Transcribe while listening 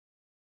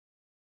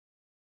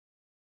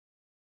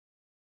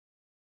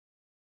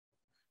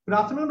Good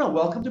afternoon and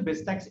welcome to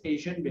BizTech's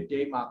Asian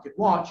Midday Market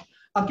Watch.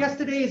 Our guest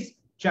today is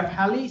Jeff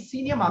Halley,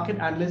 Senior Market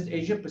Analyst,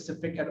 Asia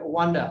Pacific at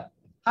Owanda.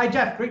 Hi,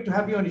 Jeff. Great to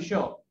have you on the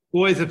show.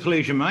 Always a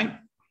pleasure, mate.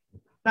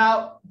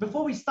 Now,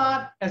 before we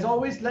start, as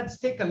always, let's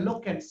take a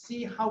look and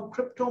see how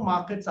crypto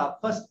markets are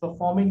first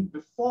performing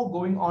before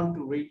going on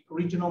to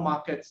regional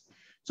markets.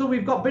 So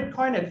we've got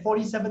Bitcoin at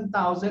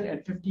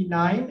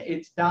 47,059.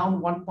 It's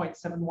down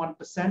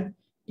 1.71%.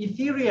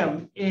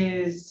 Ethereum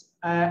is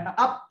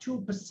up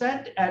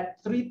 2%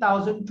 at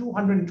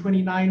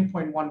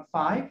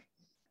 3,229.15.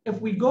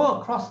 If we go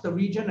across the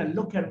region and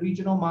look at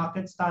regional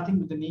markets, starting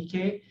with the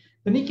Nikkei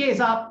is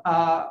up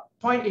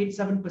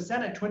 0.87%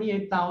 at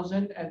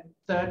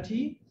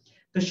 28,030.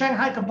 The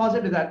Shanghai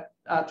Composite is at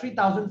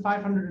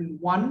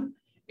 3,501.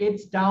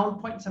 It's down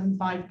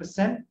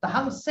 0.75%. The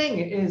Hang Seng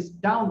is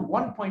down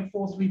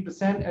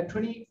 1.43% at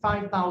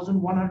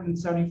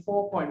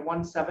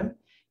 25,174.17.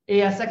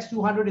 ASX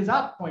 200 is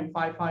up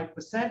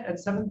 0.55% at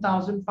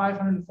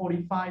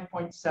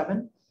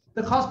 7,545.7.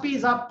 The Kospi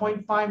is up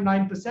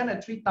 0.59%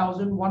 at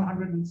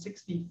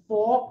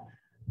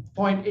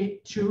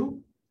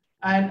 3,164.82.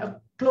 And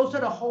closer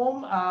to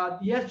home,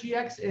 the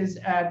SGX is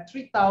at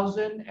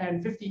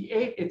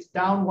 3,058. It's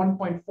down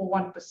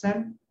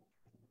 1.41%.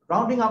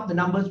 Rounding up the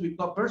numbers, we've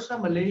got Bursa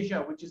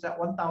Malaysia, which is at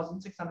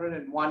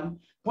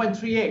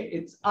 1,601.38.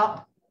 It's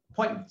up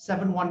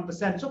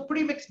 0.71%. So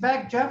pretty mixed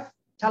bag, Jeff.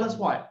 Tell us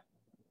why.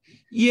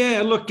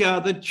 Yeah, look,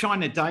 the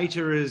China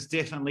data has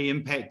definitely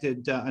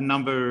impacted a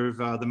number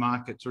of the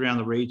markets around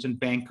the region.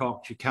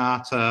 Bangkok,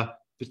 Jakarta,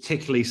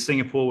 particularly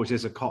Singapore, which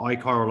has a high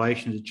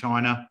correlation to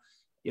China.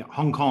 Yeah,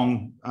 Hong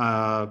Kong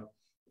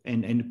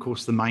and of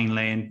course the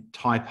mainland,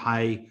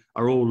 Taipei,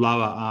 are all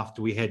lower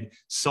after we had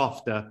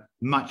softer,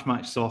 much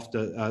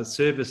softer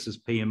services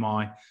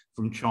PMI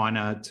from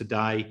China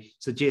today,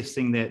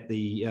 suggesting that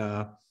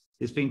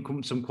there's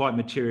been some quite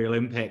material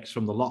impacts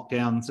from the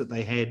lockdowns that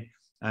they had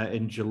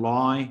in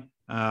July,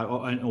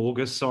 or in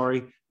August,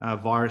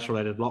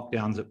 virus-related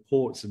lockdowns at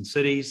ports and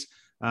cities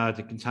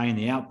to contain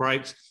the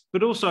outbreaks,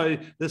 but also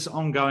this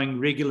ongoing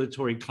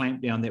regulatory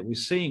clampdown that we're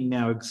seeing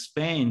now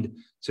expand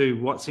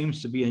to what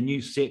seems to be a new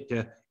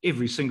sector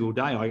every single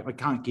day. I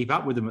can't keep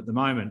up with them at the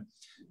moment.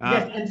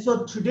 Yes, and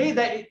so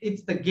today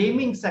it's the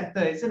gaming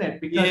sector, isn't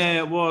it? Because yeah,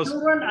 it was.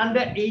 Children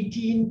under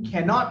 18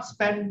 cannot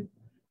spend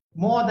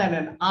more than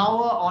an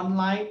hour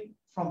online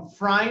from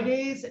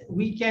Fridays,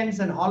 weekends,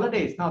 and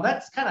holidays. Now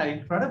that's kind of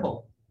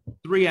incredible.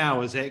 3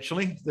 hours,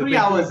 actually. 3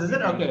 hours, is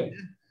it? Okay.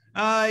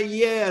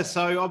 Yeah,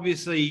 so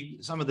obviously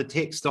some of the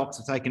tech stocks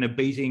are taking a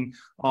beating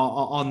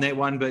on that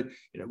one, but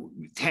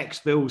tax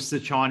bills to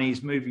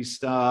Chinese movie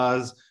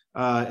stars,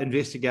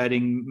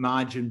 investigating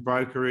margin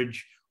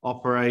brokerage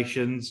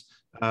operations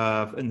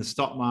in the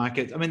stock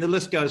market. I mean, the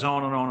list goes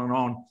on and on and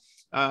on.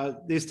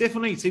 There's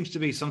definitely seems to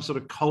be some sort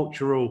of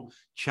cultural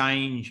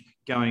change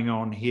going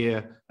on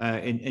here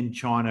in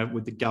China,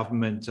 with the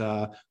government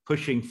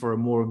pushing for a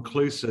more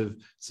inclusive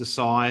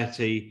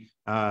society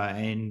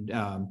and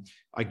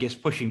I guess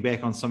pushing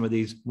back on some of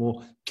these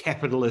more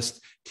capitalist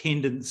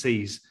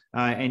tendencies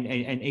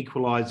and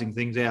equalizing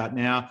things out.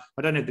 Now,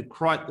 I don't have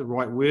quite the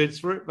right words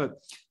for it,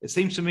 but it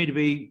seems to me to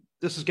be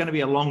this is going to be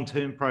a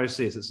long-term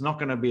process. It's not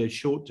going to be a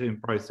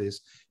short-term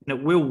process, and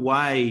it will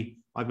weigh,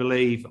 I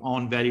believe,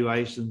 on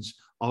valuations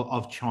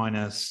of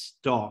China's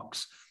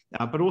stocks,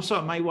 but also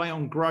it may weigh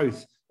on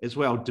growth as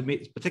well,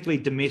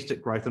 particularly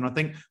domestic growth. And I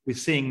think we're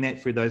seeing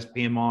that through those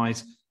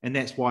PMIs, and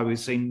that's why we've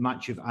seen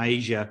much of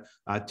Asia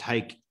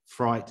take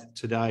fright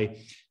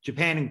today.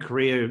 Japan and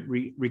Korea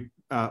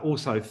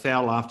also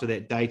fell after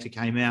that data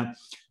came out,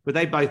 but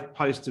they both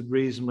posted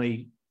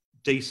reasonably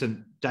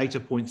decent data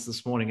points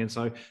this morning, and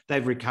so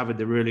they've recovered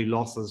the early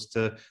losses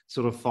to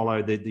sort of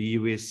follow the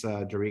US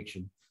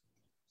direction.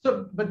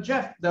 So, but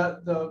Jeff,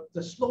 the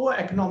slower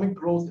economic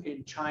growth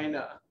in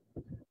China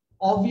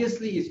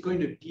obviously is going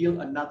to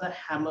deal another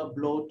hammer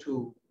blow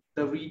to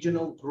the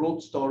regional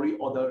growth story,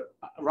 or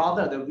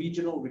rather the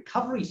regional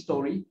recovery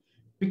story,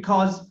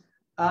 because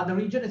the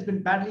region has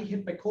been badly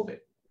hit by COVID.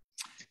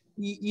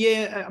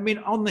 Yeah, I mean,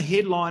 on the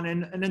headline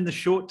and in the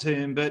short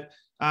term, but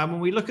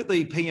when we look at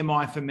the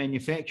PMI for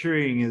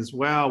manufacturing as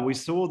well, we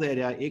saw that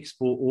our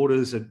export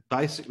orders had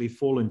basically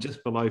fallen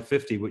just below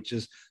 50, which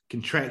is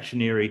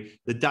contractionary.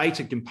 The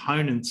data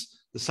components,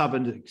 the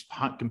sub-index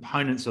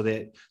components of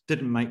that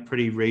didn't make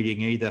pretty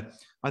reading either.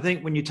 I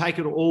think when you take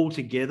it all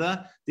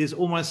together, there's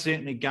almost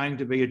certainly going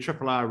to be a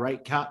RRR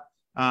rate cut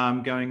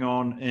going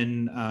on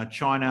in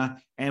China,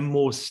 and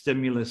more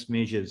stimulus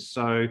measures.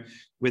 So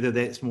whether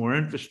that's more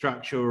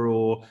infrastructure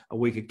or a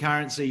weaker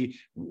currency,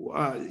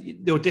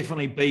 there'll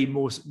definitely be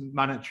more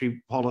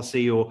monetary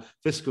policy or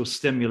fiscal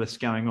stimulus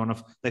going on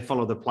if they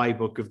follow the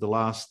playbook of the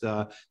last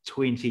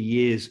 20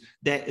 years.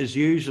 That is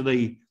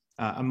usually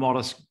a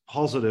modest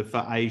positive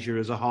for Asia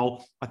as a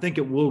whole. I think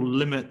it will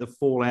limit the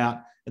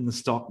fallout in the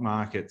stock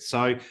market.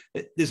 So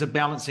there's a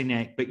balancing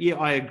act. But yeah,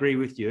 I agree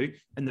with you.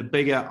 In the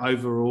bigger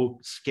overall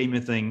scheme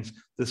of things,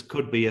 this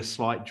could be a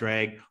slight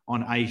drag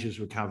on Asia's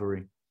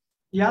recovery.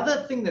 The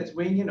other thing that's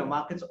weighing in on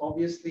markets,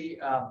 obviously,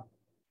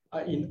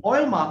 in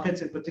oil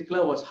markets in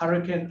particular was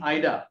Hurricane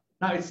Ida.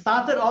 Now, it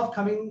started off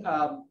coming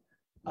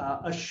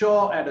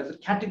ashore at a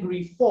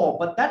category 4,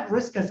 but that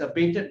risk has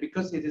abated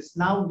because it is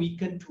now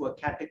weakened to a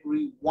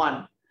category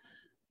 1.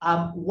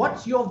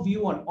 What's your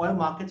view on oil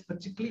markets,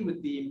 particularly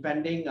with the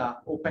impending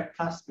OPEC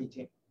Plus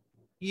meeting?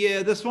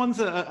 Yeah, this one's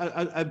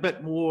a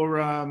bit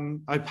more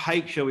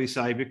opaque, shall we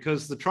say,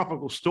 because the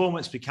tropical storm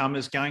it's become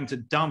is going to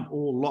dump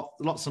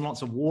lots and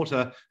lots of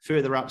water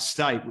further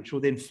upstate, which will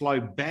then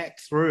flow back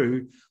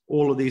through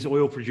all of these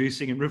oil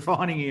producing and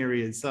refining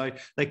areas. So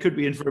they could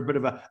be in for a bit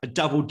of a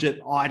double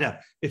dip Ida,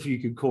 if you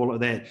could call it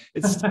that.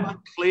 It's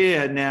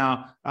unclear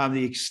now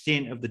the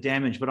extent of the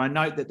damage, but I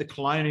note that the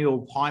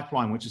Colonial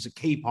Pipeline, which is a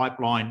key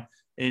pipeline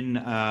in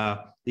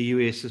the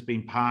US, has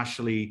been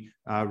partially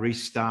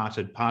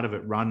restarted. Part of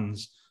it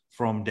runs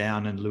from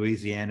down in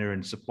Louisiana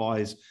and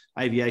supplies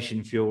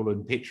aviation fuel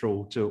and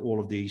petrol to all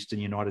of the eastern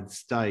United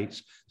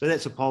States. So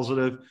that's a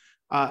positive.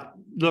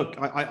 Look,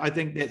 I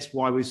think that's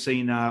why we've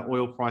seen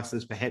oil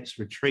prices perhaps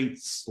retreat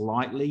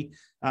slightly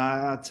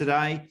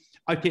today.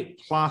 OPEC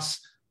Plus,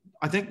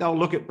 I think they'll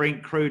look at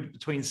Brent crude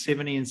between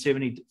 $70 and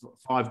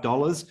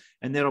 $75,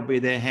 and that'll be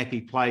their happy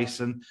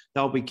place. And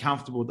they'll be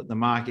comfortable that the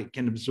market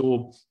can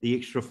absorb the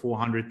extra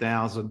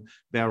 400,000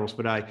 barrels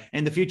per day.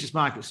 And the futures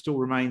market still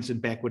remains in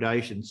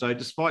backwardation. So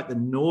despite the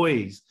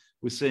noise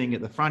we're seeing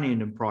at the front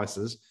end in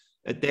prices,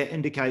 that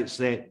indicates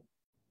that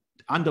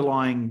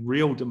underlying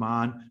real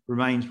demand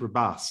remains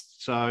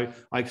robust. So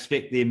I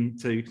expect them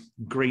to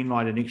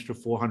greenlight an extra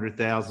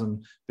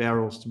 400,000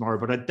 barrels tomorrow,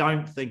 but I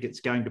don't think it's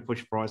going to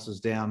push prices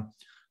down.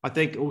 I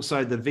think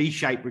also the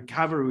V-shaped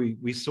recovery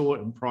we saw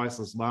in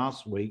prices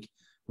last week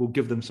will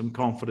give them some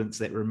confidence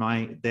that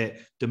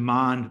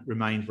demand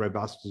remains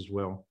robust as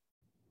well.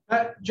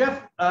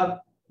 Jeff,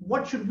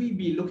 what should we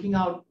be looking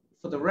out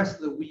for the rest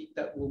of the week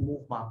that will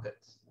move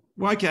markets?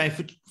 Well, okay,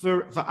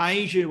 for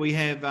Asia, we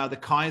have the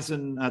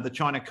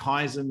China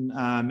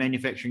Kaizen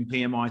manufacturing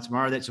PMI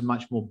tomorrow. That's a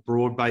much more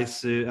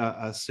broad-based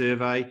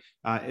survey.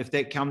 If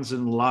that comes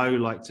in low,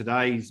 like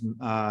today's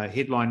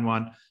headline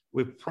one,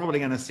 we're probably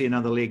going to see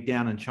another leg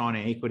down in China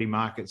equity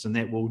markets, and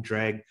that will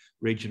drag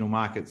regional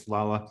markets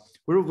lower.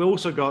 We've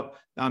also got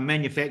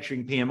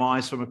manufacturing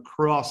PMIs from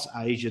across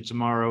Asia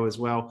tomorrow as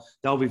well.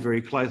 They'll be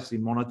very closely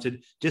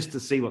monitored just to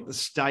see what the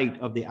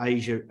state of the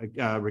Asia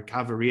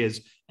recovery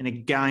is. And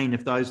again,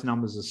 if those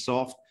numbers are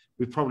soft,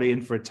 we're probably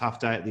in for a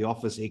tough day at the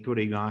office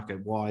equity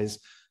market-wise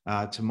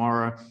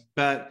tomorrow.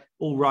 But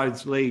all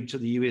roads lead to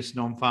the US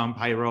non-farm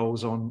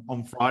payrolls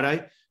on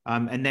Friday.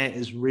 And that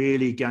is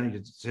really going to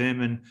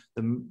determine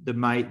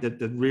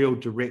the real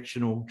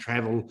directional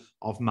travel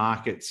of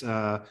markets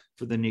for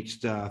the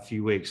next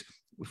few weeks.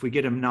 If we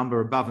get a number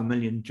above 1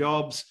 million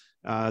jobs,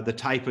 the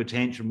taper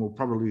tantrum will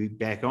probably be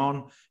back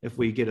on. If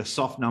we get a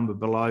soft number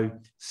below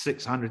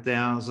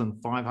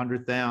 600,000,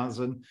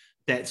 500,000,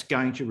 that's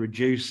going to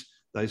reduce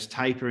those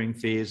tapering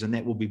fears, and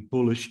that will be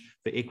bullish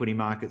for equity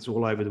markets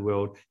all over the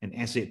world and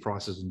asset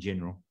prices in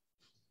general.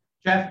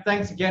 Jeff,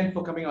 thanks again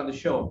for coming on the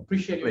show.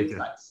 Appreciate your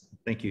insights.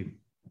 Thank you.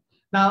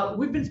 Now,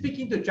 we've been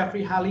speaking to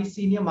Jeffrey Halley,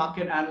 Senior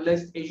Market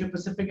Analyst, Asia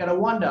Pacific at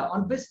Awanda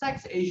on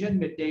BizTech's Asian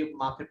Midday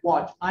Market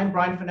Watch. I'm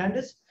Brian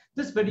Fernandez.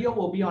 This video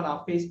will be on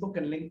our Facebook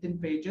and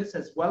LinkedIn pages,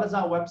 as well as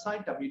our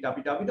website,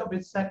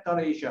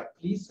 www.biztech.asia.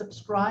 Please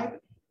subscribe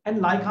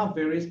and like our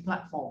various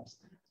platforms.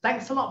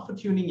 Thanks a lot for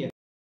tuning in.